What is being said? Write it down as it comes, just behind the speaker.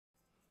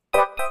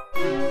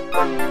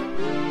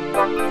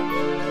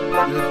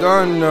You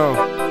don't know.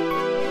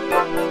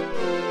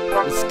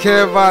 It's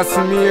KELVAZ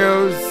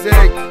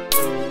music.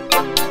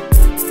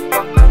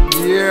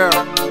 Yeah.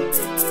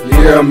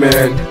 Yeah,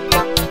 man.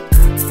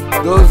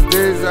 Those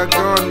days are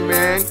gone,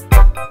 man.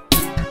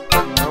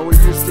 Now we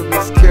used to be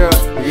scared.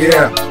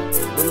 Yeah.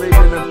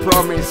 Believing in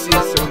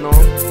promises, you know.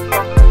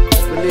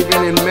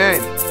 Believing in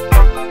men.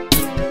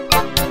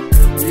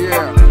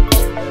 Yeah.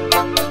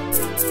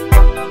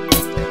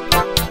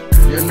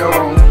 You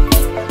know,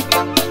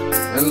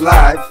 in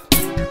life,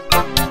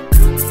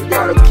 you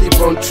gotta keep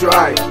on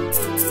trying.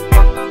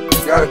 You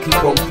gotta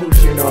keep on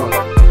pushing on.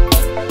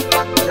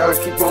 You gotta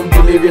keep on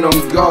believing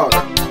on God.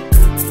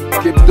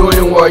 Keep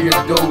doing what you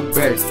do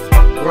best,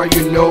 what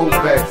you know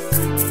best,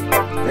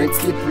 and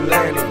keep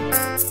learning.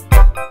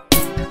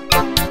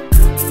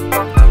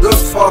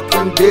 Those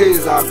fucking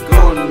days are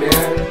gone,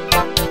 man.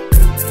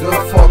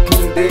 Those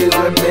fucking days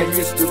when men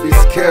used to be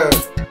scared,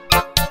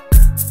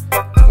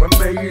 when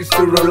men used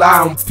to rely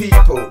on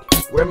people,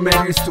 when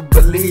men used to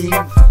believe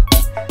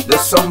that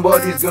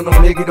somebody's gonna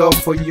make it up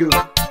for you.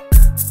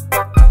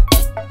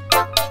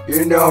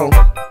 You know,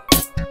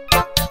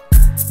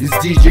 it's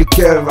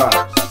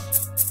Djkelvaz,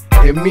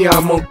 and me,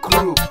 I'm on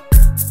crew.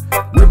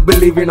 We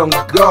believing on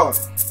God,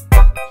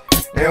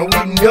 and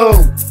we know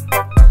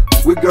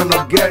we're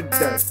gonna get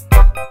there.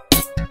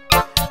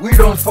 We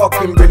don't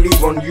fucking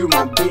believe on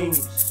human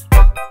beings.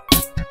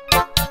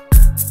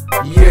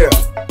 Yeah.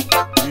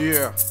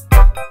 Yeah.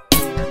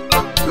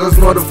 Those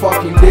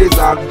motherfucking days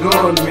are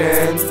gone,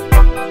 man.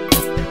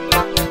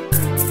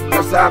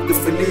 Just have to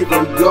believe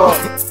in God.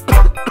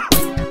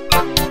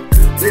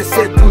 They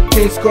said good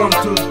things come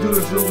to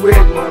those who wait,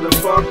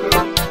 motherfucker.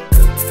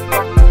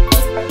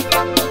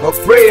 But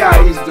prayer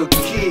is the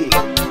key,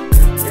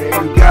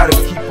 and you gotta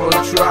keep on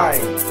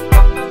trying.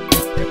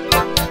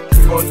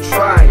 Keep on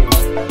trying,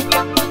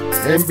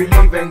 and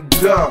believe in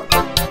God.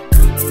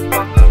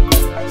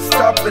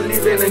 Stop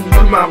believing in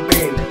human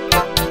beings.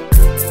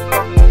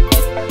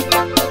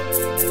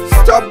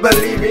 Stop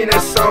believing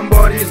that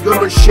somebody's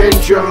gonna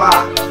change your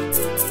life.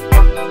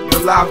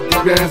 Your life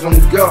depends on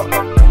God.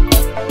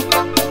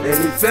 And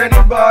if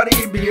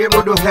anybody be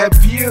able to help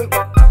you,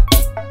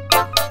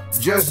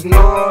 just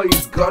know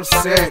it's God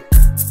said.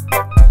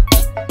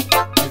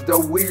 It's the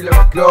will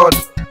of God.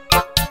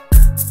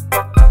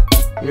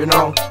 You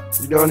know,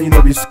 you don't need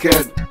to be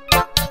scared.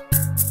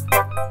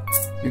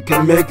 You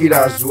can make it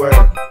as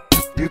well.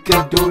 You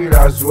can do it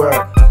as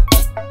well.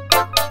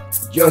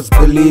 Just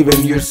believe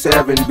in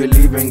yourself and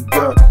believe in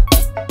God.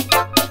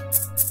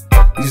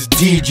 It's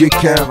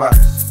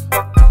Djkelvaz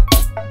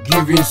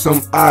giving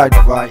some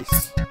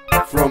advice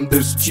from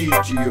the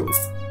studio.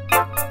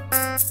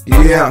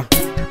 Yeah.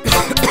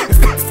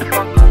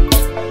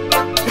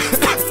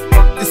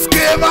 It's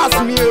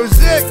KELVAZ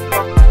music.